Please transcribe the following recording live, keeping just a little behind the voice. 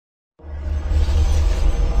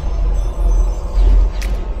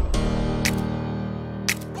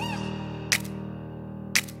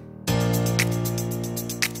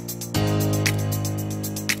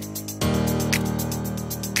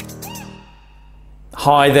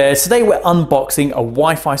Hi there, today we're unboxing a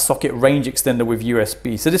Wi-Fi socket range extender with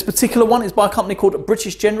USB. So this particular one is by a company called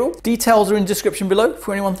British General. Details are in the description below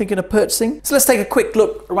for anyone thinking of purchasing. So let's take a quick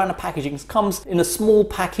look around the packaging. It comes in a small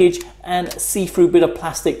package and see-through bit of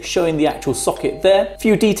plastic showing the actual socket there. A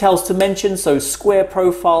few details to mention, so square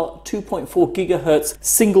profile, 2.4 gigahertz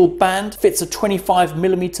single band, fits a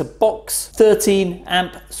 25mm box, 13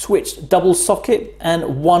 amp switched double socket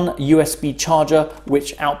and one USB charger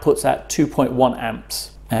which outputs at 2.1 amps.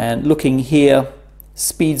 And looking here,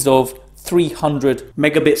 speeds of 300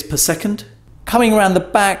 megabits per second. Coming around the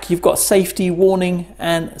back, you've got safety warning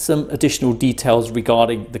and some additional details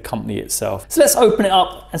regarding the company itself. So let's open it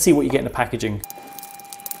up and see what you get in the packaging.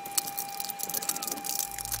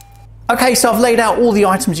 Okay, so I've laid out all the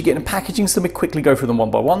items you get in the packaging, so let me quickly go through them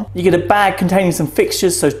one by one. You get a bag containing some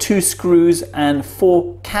fixtures, so 2 screws and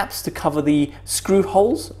 4 caps to cover the screw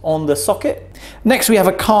holes on the socket. Next we have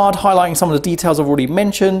a card highlighting some of the details I've already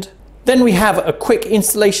mentioned. Then we have a quick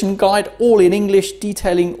installation guide, all in English,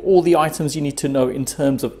 detailing all the items you need to know in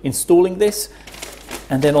terms of installing this.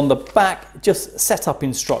 And then on the back, just setup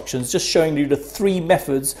instructions, just showing you the 3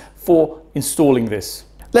 methods for installing this.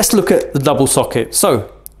 Let's look at the double socket.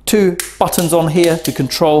 So 2 buttons on here to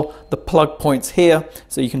control the plug points here,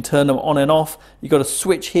 so you can turn them on and off. You've got a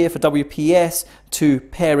switch here for WPS to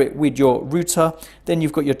pair it with your router. Then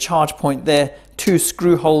you've got your charge point there, 2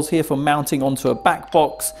 screw holes here for mounting onto a back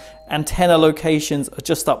box. Antenna locations are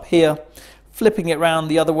just up here. Flipping it around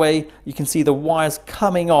the other way, you can see the wires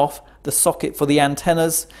coming off the socket for the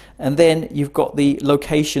antennas, and then you've got the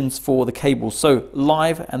locations for the cables. So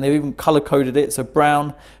live, and they've even color coded it, so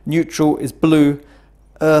brown, neutral is blue,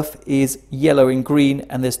 earth is yellow and green,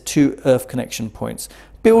 and there's 2 earth connection points.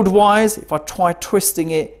 Build wise, if I try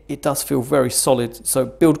twisting it, it does feel very solid, so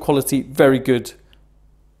build quality very good.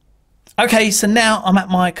 Okay, so now I'm at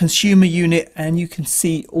my consumer unit and you can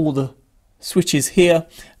see all the switches here.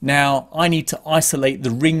 Now I need to isolate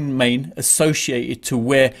the ring main associated to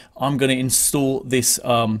where I'm going to install this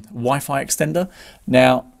Wi-Fi extender.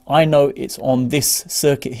 Now I know it's on this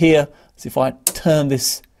circuit here, so if I turn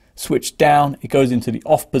this switch down, it goes into the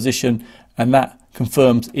off position and that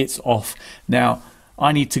confirms it's off. Now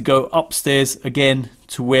I need to go upstairs again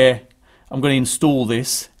to where I'm going to install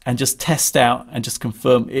this and just test out and just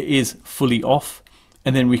confirm it is fully off,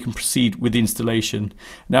 and then we can proceed with the installation.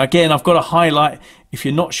 Now again, I've got to highlight, if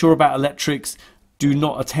you're not sure about electrics, do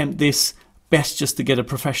not attempt this. Best just to get a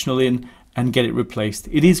professional in and get it replaced.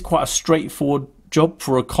 It is quite a straightforward job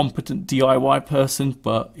for a competent DIY person,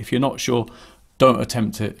 but if you're not sure, don't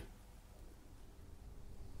attempt it.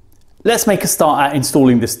 Let's make a start at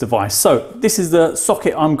installing this device. So this is the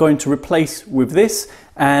socket I'm going to replace with this,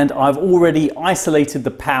 and I've already isolated the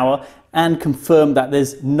power and confirmed that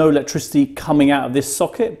there's no electricity coming out of this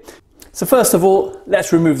socket. So first of all,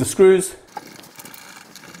 let's remove the screws.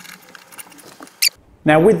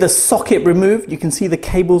 Now with the socket removed, you can see the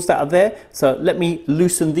cables that are there. So let me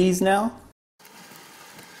loosen these now.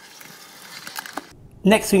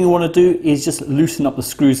 Next thing you want to do is just loosen up the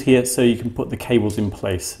screws here so you can put the cables in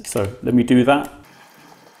place. So let me do that.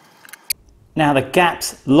 Now the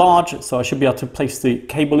gap's large, so I should be able to place the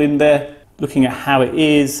cable in there. Looking at how it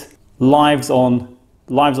is, live's on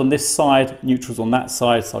this side, neutral's on that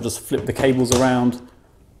side, so I'll just flip the cables around.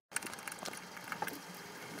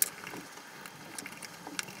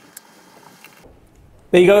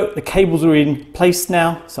 There you go, the cables are in place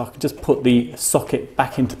now, so I can just put the socket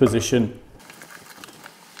back into position.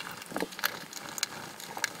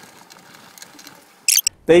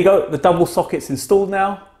 There you go, the double socket's installed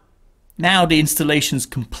now. Now the installation's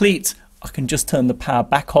complete, I can just turn the power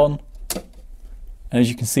back on. And as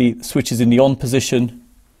you can see, the switch is in the on position.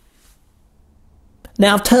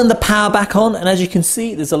 Now I've turned the power back on, and as you can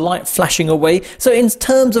see, there's a light flashing away. So in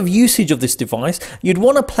terms of usage of this device, you'd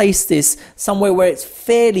want to place this somewhere where it's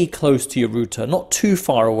fairly close to your router, not too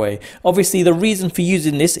far away. Obviously, the reason for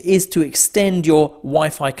using this is to extend your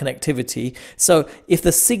Wi-Fi connectivity. So if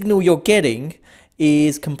the signal you're getting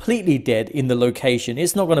is completely dead in the location,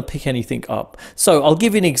 it's not going to pick anything up. So I'll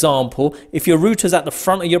give you an example. If your router's at the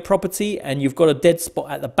front of your property and you've got a dead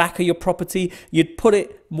spot at the back of your property, you'd put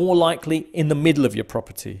it more likely in the middle of your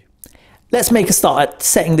property. Let's make a start at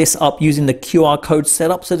setting this up using the QR code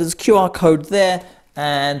setup. So there's a QR code there,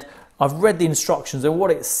 and I've read the instructions, and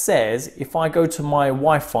what it says, if I go to my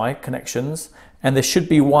Wi-Fi connections, and there should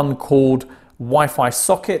be one called Wi-Fi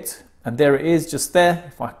socket, and there it is just there.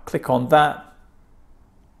 If I click on that,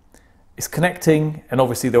 it's connecting, and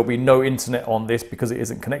obviously there'll be no internet on this because it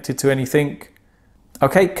isn't connected to anything.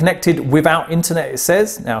 Okay, connected without internet, it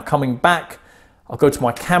says. Now coming back, I'll go to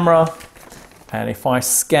my camera, and if I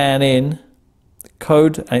scan in the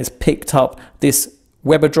code, and it's picked up this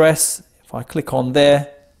web address. If I click on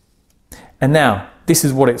there, and now this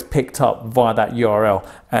is what it's picked up via that URL.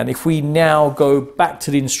 And if we now go back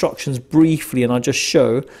to the instructions briefly, and I just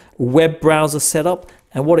show web browser setup,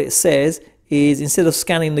 and what it says is instead of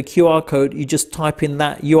scanning the QR code, you just type in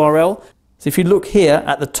that URL. So if you look here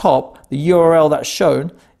at the top, the URL that's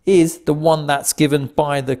shown is the one that's given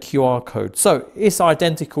by the QR code. So it's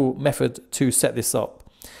identical method to set this up.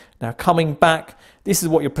 Now coming back, this is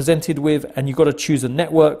what you're presented with, and you've got to choose a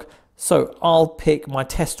network. So I'll pick my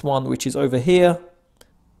test one, which is over here.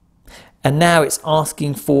 And now it's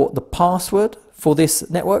asking for the password for this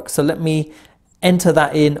network. So let me enter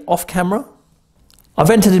that in off camera. I've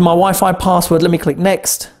entered in my Wi-Fi password. Let me click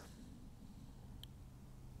next.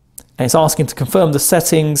 And it's asking to confirm the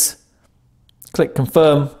settings. Click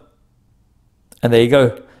confirm. And there you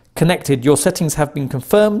go. Connected. Your settings have been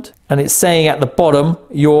confirmed. And it's saying at the bottom,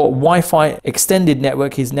 your Wi-Fi extended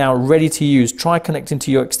network is now ready to use. Try connecting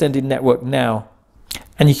to your extended network now.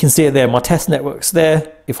 And you can see it there, my test network's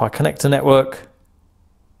there. If I connect a network,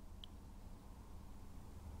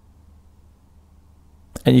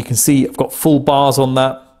 and you can see I've got full bars on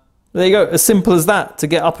that. There you go, as simple as that to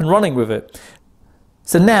get up and running with it.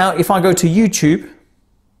 So now if I go to YouTube,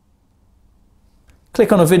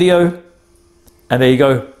 click on a video, and there you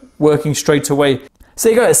go, working straight away. So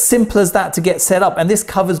there you go, as simple as that to get set up. And this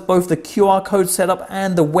covers both the QR code setup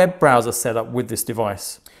and the web browser setup with this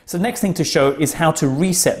device. So the next thing to show is how to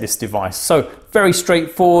reset this device. So very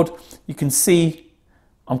straightforward. You can see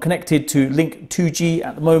I'm connected to link 2G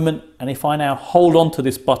at the moment. And if I now hold on to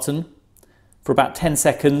this button for about 10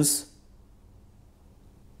 seconds,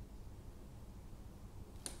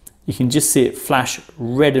 you can just see it flash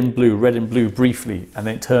red and blue briefly, and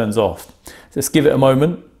then it turns off. So let's give it a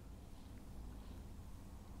moment.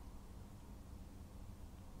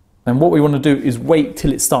 And what we want to do is wait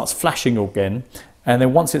till it starts flashing again. And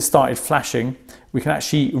then once it started flashing, we can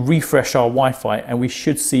actually refresh our Wi-Fi, and we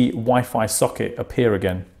should see Wi-Fi socket appear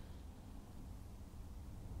again.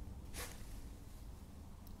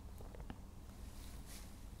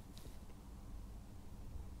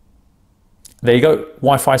 There you go,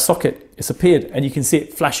 Wi-Fi socket, it's appeared, and you can see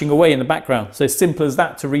it flashing away in the background. So it's simple as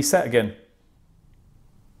that to reset again.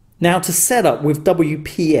 Now to set up with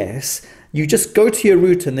WPS, you just go to your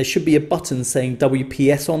router and there should be a button saying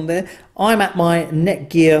WPS on there. I'm at my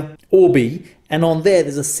Netgear Orbi, and on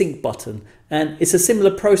there's a sync button. And it's a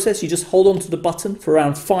similar process. You just hold on to the button for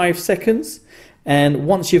around 5 seconds. And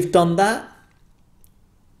once you've done that,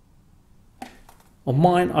 on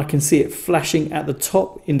mine, I can see it flashing at the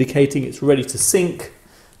top, indicating it's ready to sync.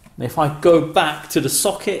 And if I go back to the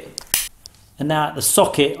socket, and now at the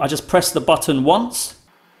socket, I just press the button once.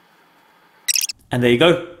 And there you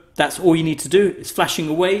go. That's all you need to do. It's flashing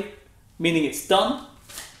away, meaning it's done.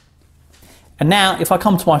 And now if I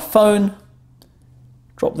come to my phone,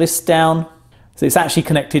 drop this down, so it's actually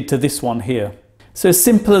connected to this one here. So as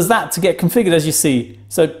simple as that to get configured, as you see.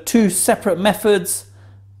 So 2 separate methods,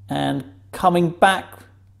 and coming back.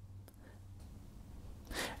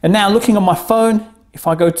 And now looking on my phone, if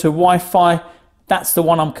I go to Wi-Fi, that's the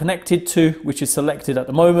one I'm connected to, which is selected at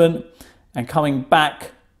the moment. And coming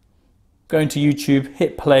back, going to YouTube,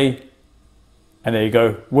 hit play, and there you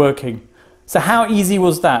go, working. So how easy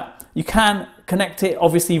was that? You can connect it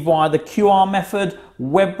obviously via the QR method,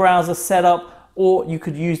 web browser setup, or you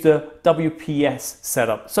could use the WPS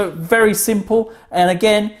setup. So very simple. And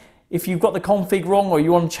again, if you've got the config wrong or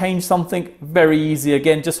you want to change something, very easy.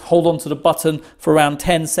 Again, just hold on to the button for around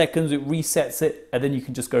 10 seconds, it resets it, and then you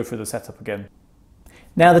can just go through the setup again.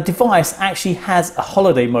 Now the device actually has a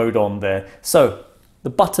holiday mode on there. So the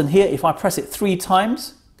button here, if I press it 3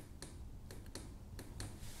 times,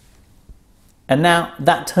 and now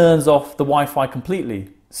that turns off the Wi-Fi completely.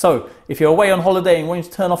 So if you're away on holiday and want to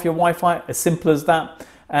turn off your Wi-Fi, as simple as that.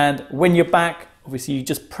 And when you're back, obviously you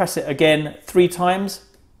just press it again 3 times,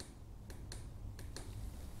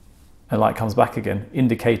 and light comes back again,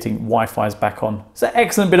 indicating Wi-Fi is back on. It's an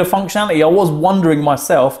excellent bit of functionality. I was wondering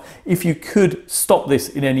myself if you could stop this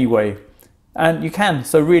in any way, and you can,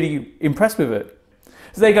 so really impressed with it.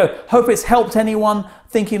 So there you go. Hope it's helped anyone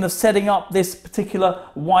thinking of setting up this particular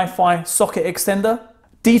Wi-Fi socket extender.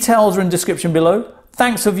 Details are in the description below.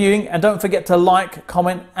 Thanks for viewing, and don't forget to like,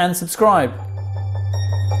 comment and subscribe.